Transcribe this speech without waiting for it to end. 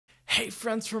Hey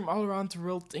friends from all around the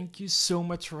world, thank you so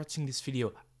much for watching this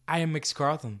video. I am Max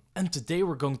Carlton, and today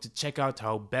we're going to check out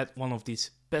how bad one of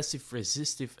these passive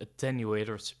resistive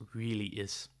attenuators really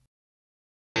is.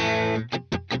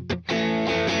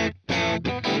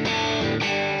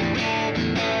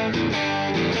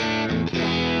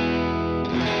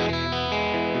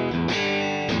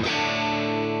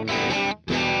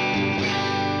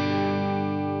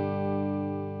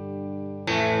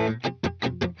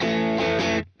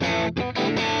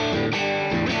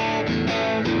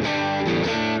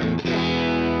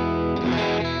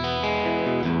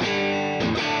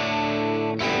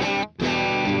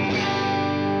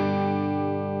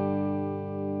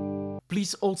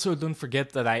 Please also don't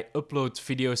forget that I upload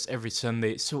videos every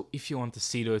Sunday, so if you want to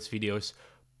see those videos,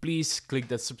 please click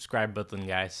that subscribe button,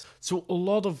 guys. So a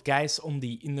lot of guys on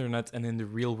the internet and in the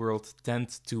real world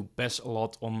tend to bash a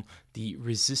lot on the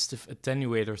resistive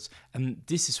attenuators, and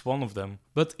this is one of them.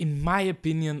 But in my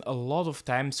opinion, a lot of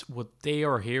times what they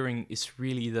are hearing is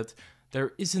really that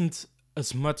there isn't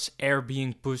as much air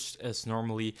being pushed as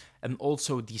normally, and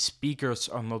also the speakers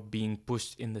are not being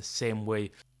pushed in the same way.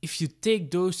 If you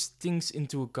take those things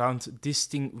into account, this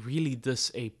thing really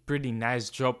does a pretty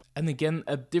nice job. And again,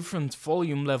 at different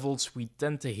volume levels, we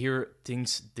tend to hear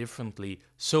things differently.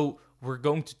 So we're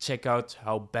going to check out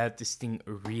how bad this thing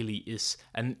really is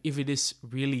and if it is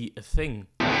really a thing.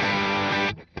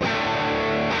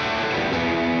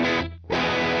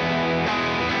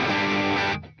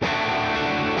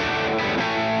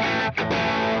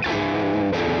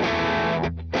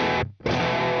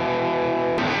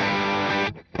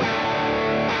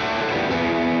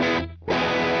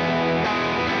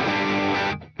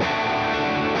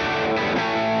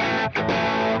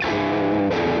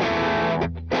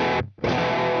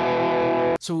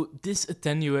 So this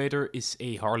attenuator is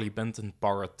a Harley Benton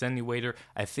power attenuator.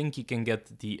 I think you can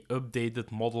get the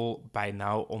updated model by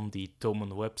now on the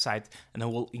Thomann website, and I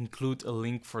will include a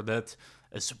link for that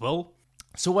as well.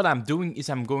 So what I'm doing is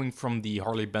I'm going from the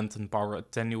Harley Benton power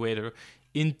attenuator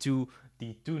into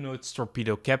the 2-notes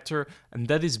Torpedo Captor, and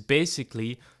that is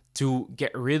basically to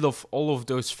get rid of all of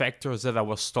those factors that I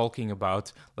was talking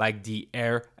about, like the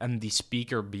air and the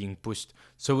speaker being pushed.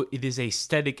 So it is a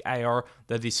static IR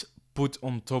that is put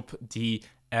on top the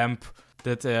amp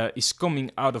that is coming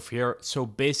out of here. So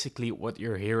basically what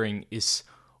you're hearing is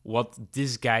what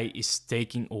this guy is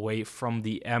taking away from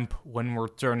the amp when we're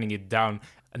turning it down,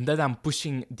 and then I'm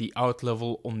pushing the out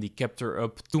level on the Captor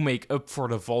up to make up for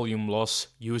the volume loss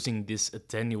using this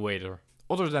attenuator.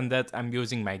 Other than that, I'm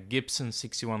using my Gibson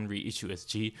 61 reissue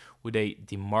SG with a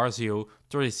DiMarzio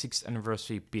 36th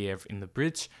anniversary PF in the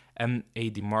bridge and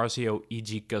a DiMarzio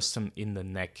EG Custom in the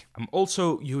neck. I'm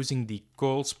also using the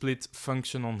coil split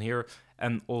function on here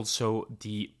and also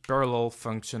the parallel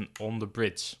function on the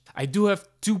bridge. I do have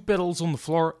two pedals on the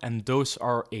floor, and those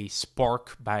are a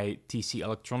Spark by TC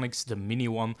Electronics, the mini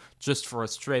one, just for a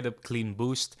straight up clean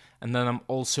boost. And then I'm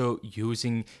also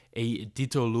using a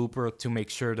Ditto looper to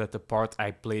make sure that the part I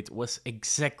played was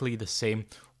exactly the same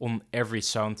on every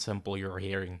sound sample you're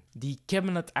hearing. The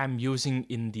cabinet I'm using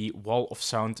in the Wall of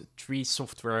Sound 3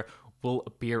 software will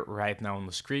appear right now on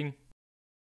the screen.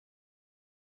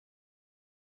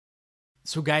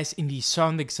 So guys, in the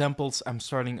sound examples, I'm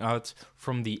starting out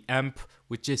from the amp,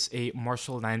 which is a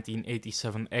Marshall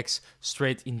 1987X,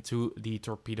 straight into the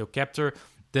Torpedo Captor.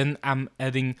 Then I'm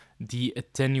adding the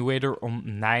attenuator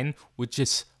on 9, which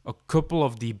is a couple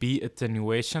of dB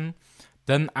attenuation.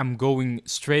 Then I'm going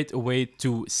straight away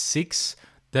to 6.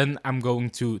 Then I'm going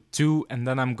to 2, and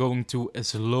then I'm going to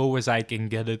as low as I can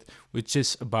get it, which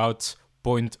is about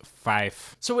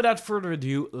 0.5. So without further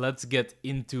ado, let's get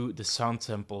into the sound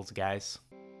samples, guys.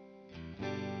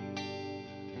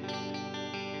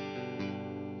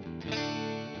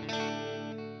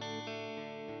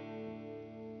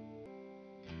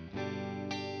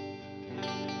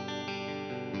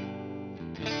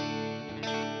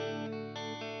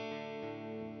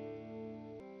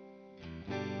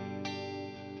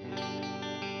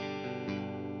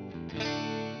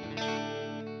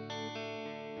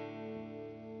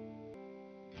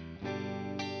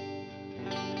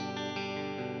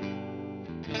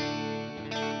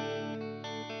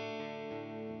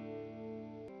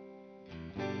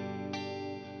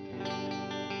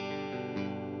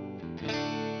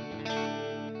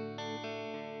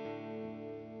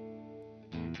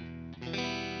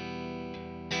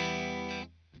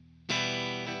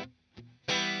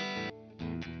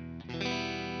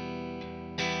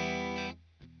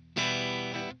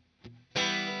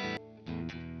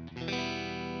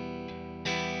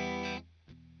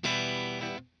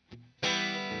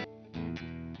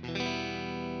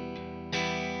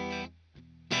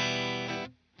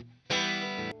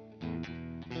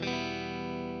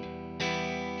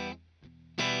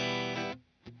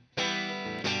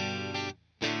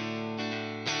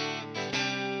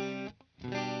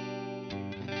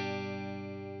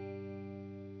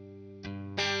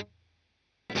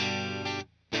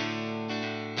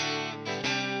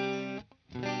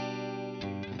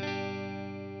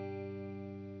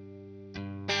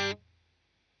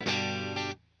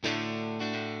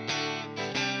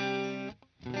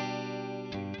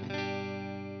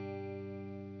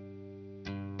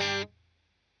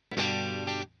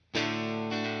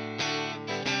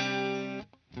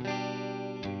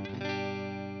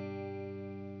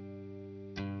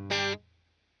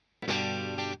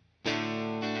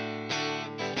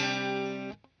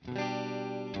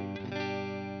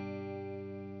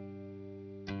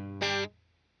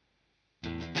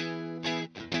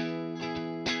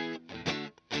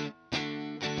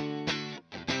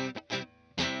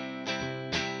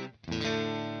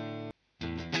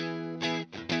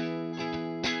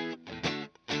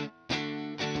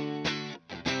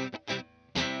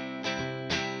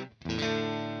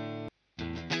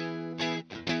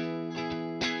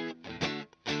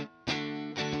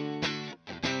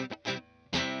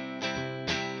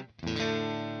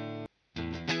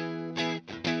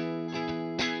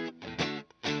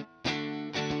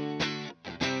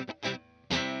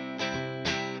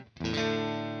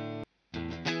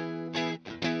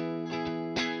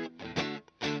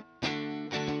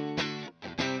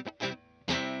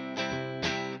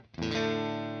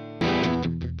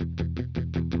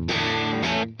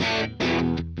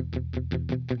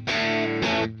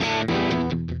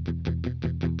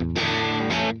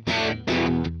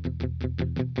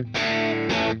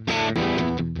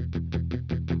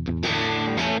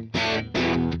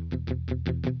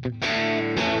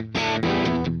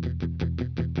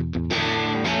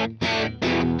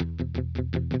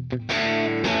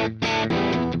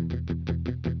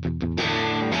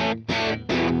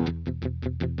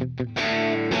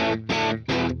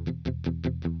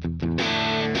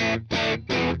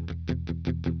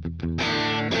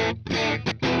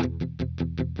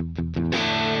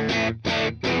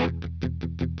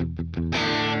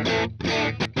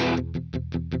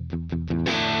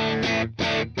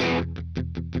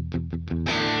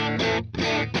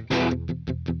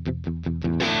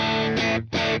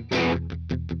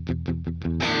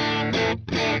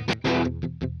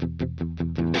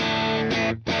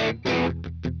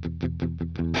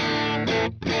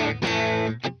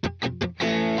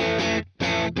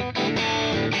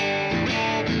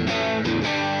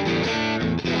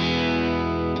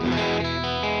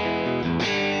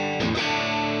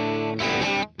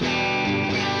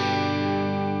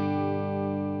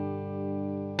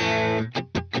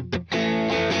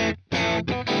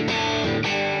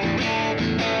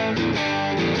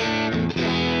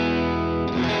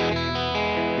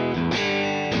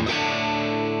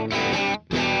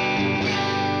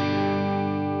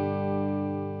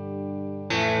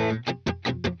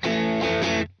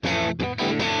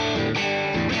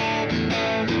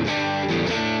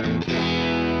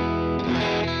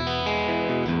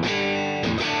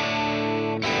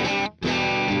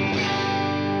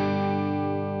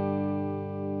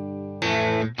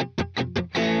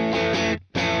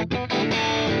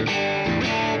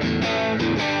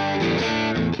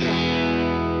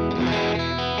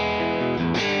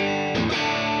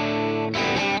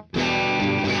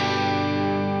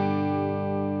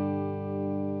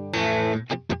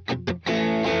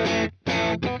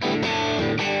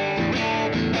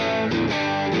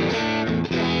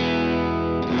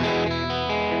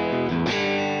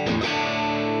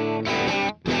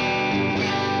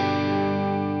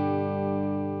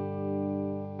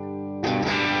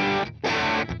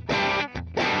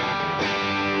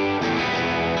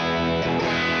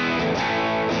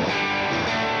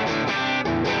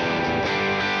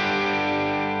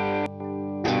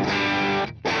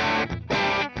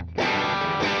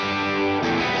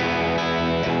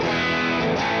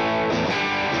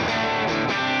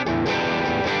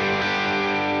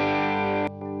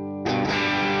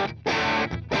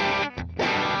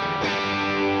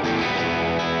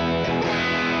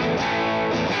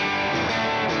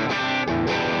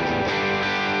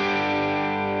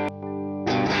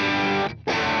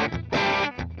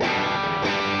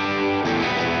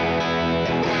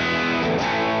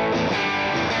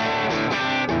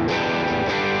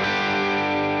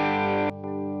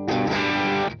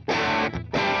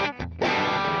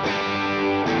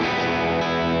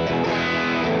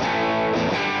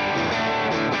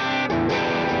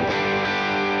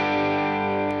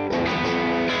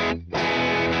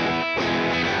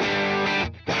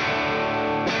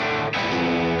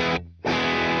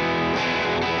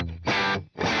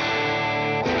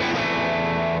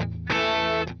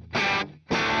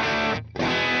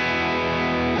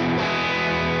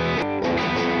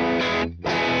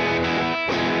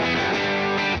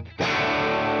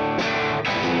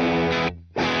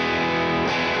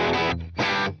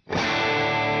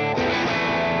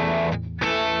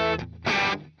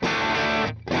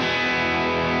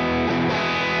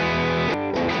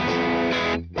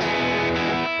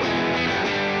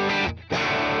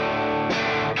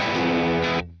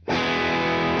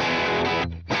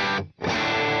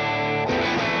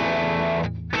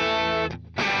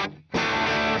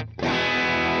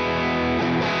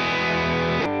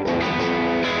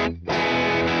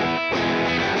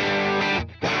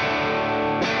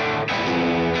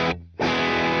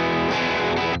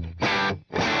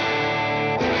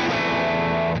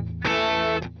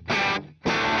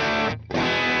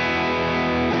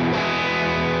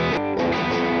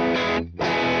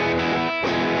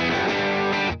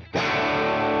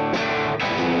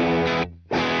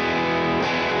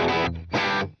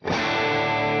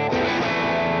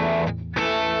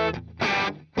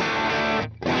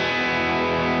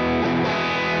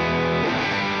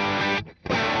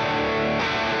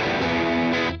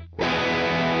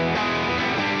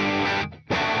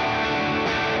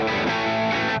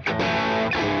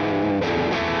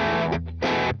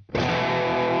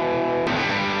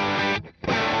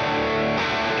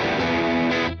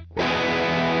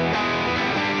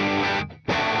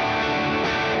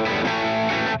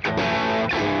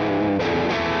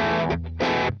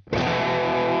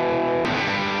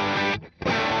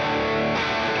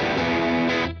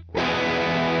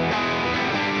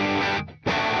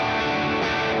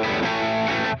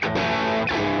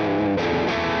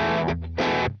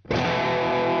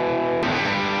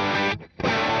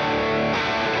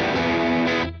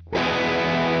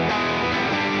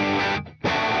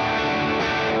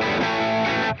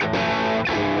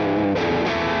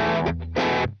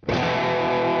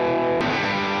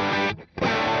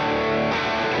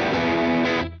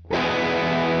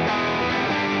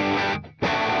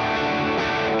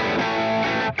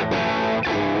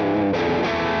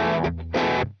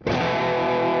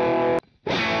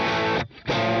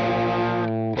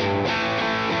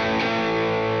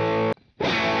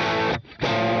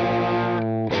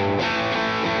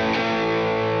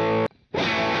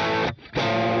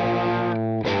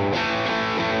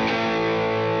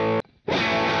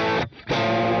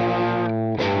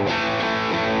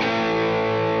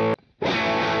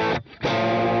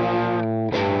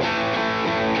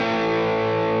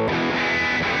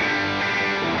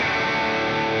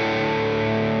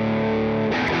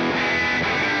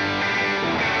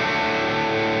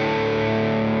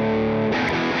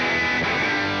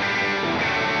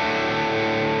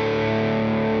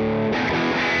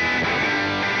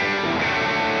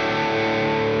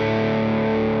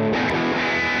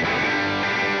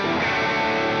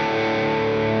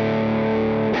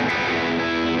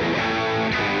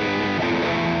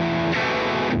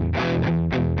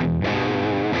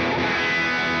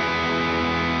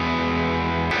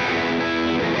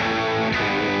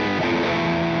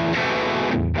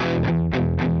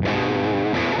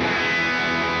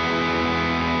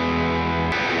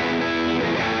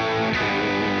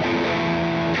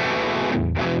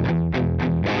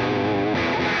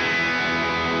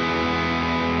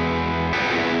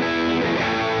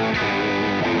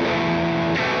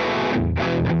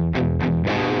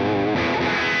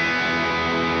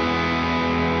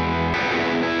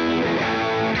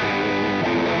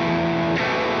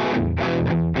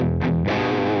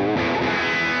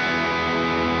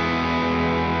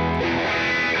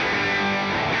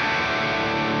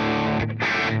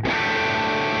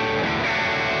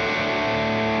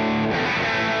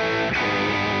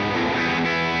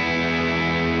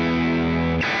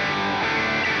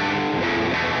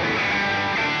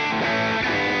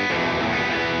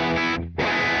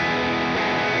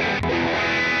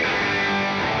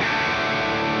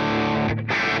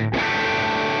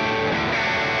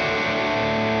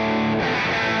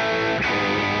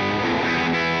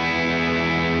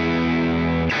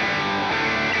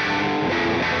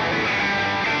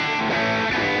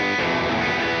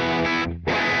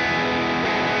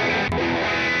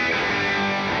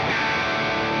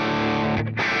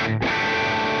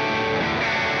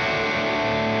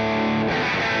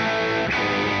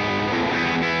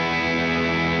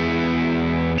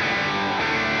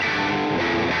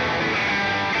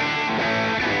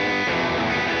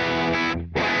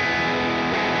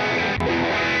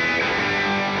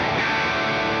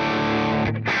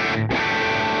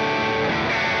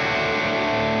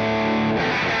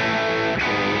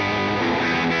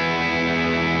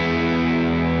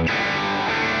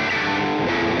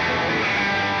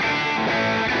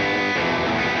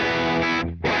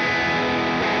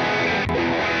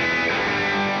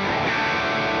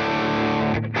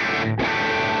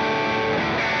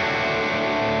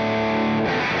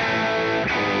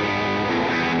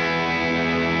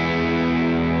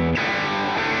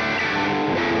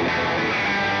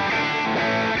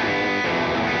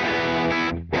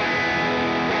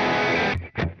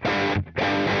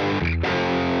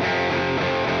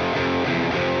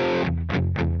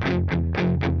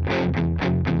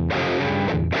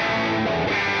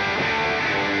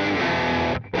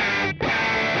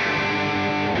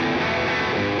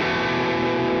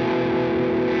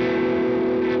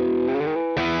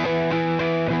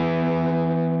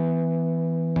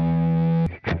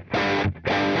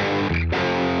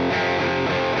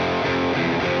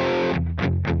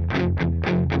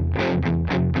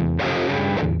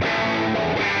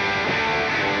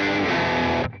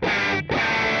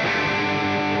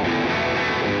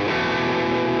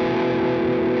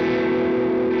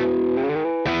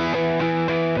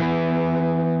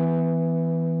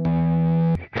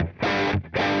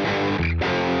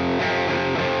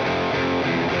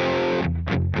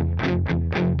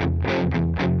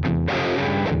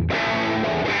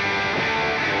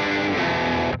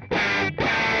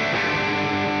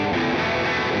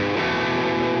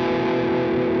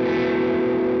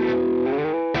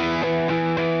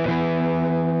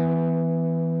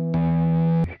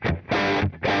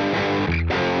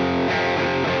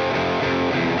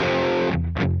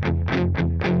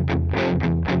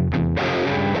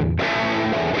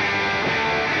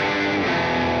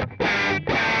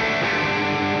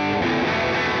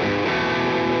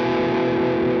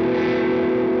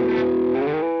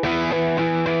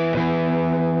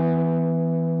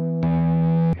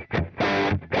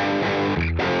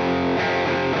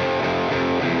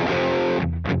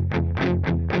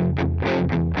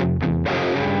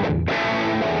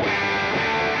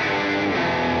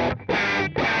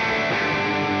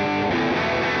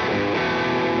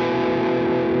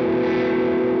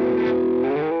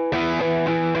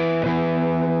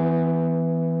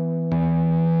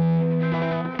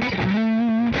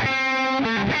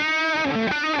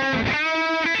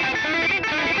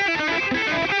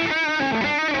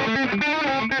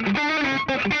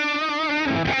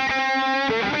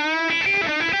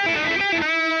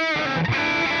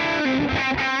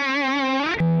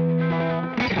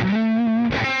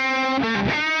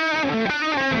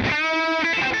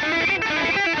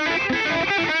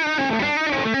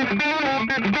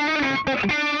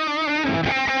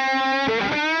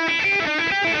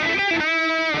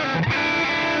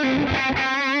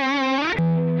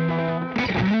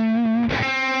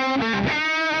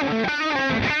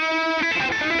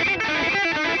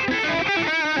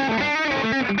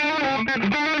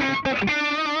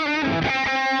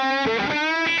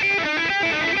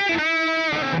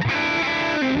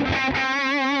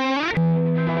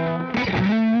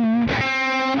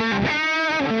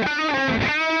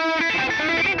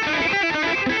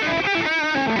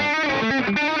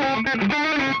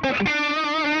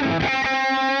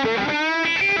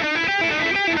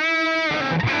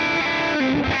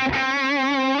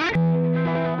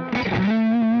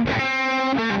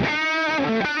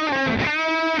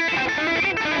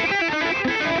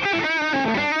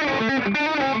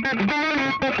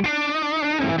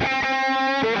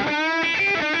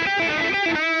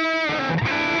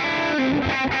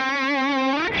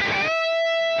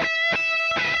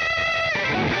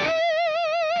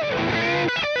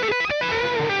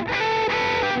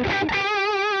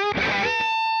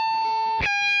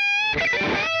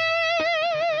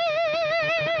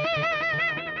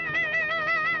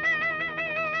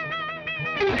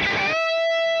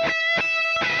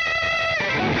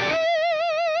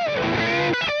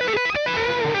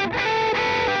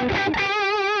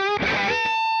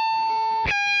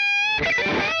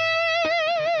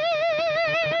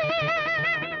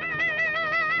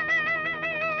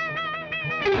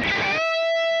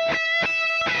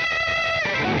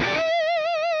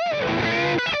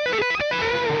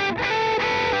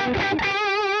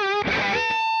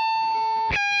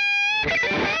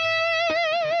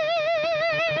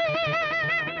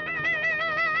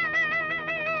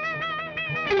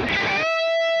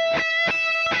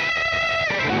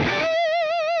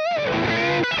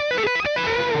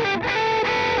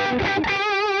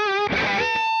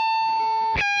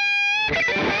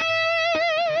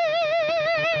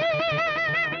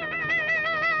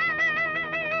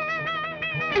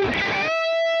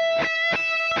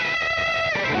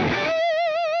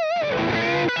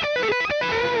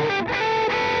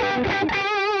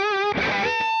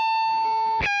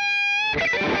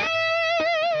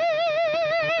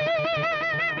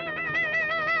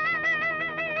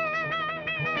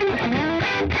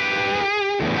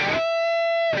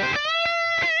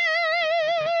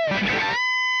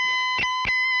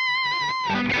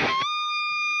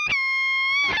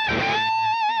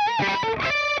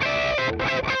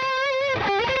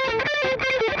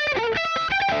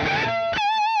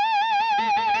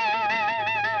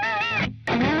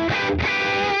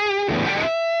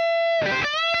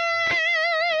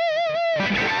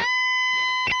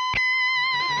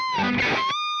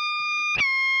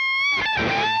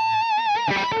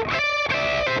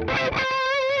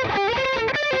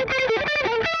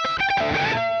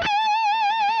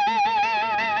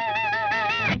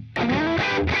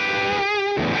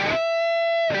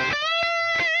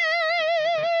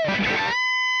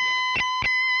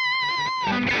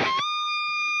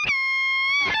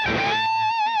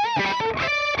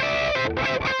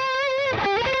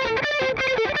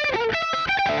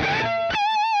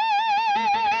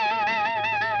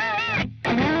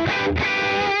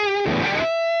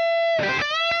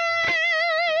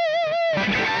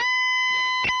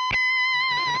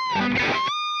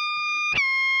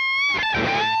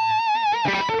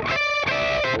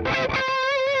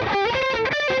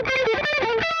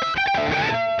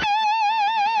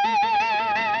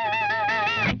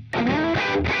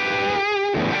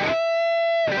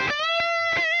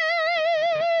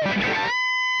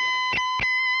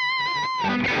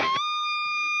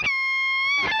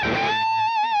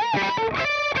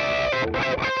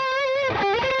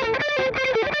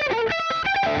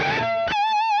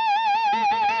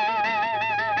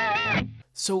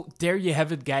 So there you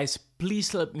have it, guys.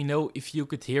 Please let me know if you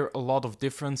could hear a lot of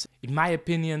difference. In my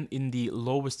opinion, in the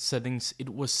lowest settings, it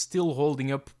was still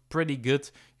holding up pretty good.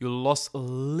 You lost a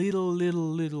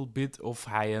little bit of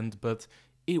high end, but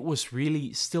it was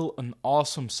really still an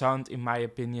awesome sound in my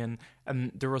opinion,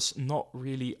 and there was not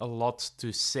really a lot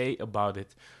to say about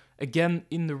it. Again,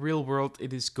 in the real world,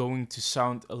 it is going to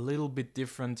sound a little bit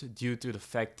different due to the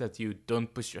fact that you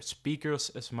don't push your speakers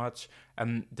as much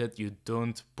and that you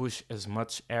don't push as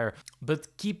much air. But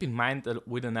keep in mind that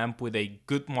with an amp with a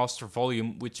good master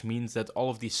volume, which means that all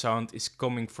of the sound is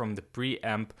coming from the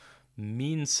preamp,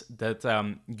 means that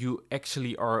you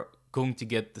actually are going to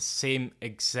get the same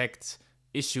exact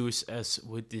issues as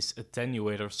with this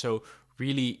attenuator. So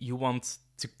really you want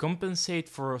to compensate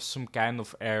for some kind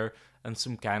of air and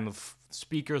some kind of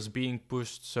speakers being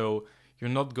pushed, so you're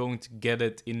not going to get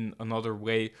it in another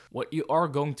way. What you are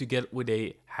going to get with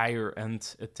a higher end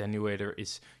attenuator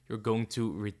is you're going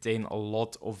to retain a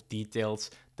lot of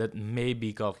details that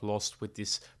maybe got lost with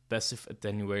this passive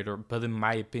attenuator, but in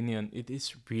my opinion it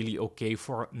is really okay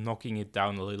for knocking it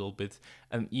down a little bit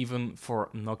and even for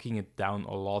knocking it down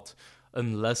a lot,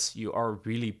 unless you are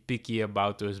really picky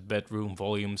about those bedroom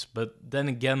volumes. But then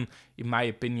again, in my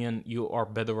opinion, you are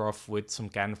better off with some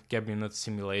kind of cabinet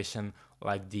simulation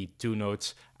like the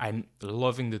 2-notes. I'm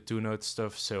loving the 2-note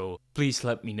stuff, so please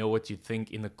let me know what you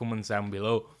think in the comments down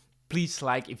below. Please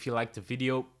like if you liked the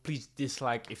video, please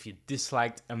dislike if you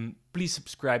disliked, and please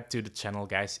subscribe to the channel,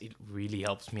 guys. It really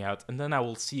helps me out. And then I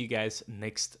will see you guys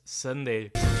next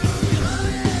Sunday.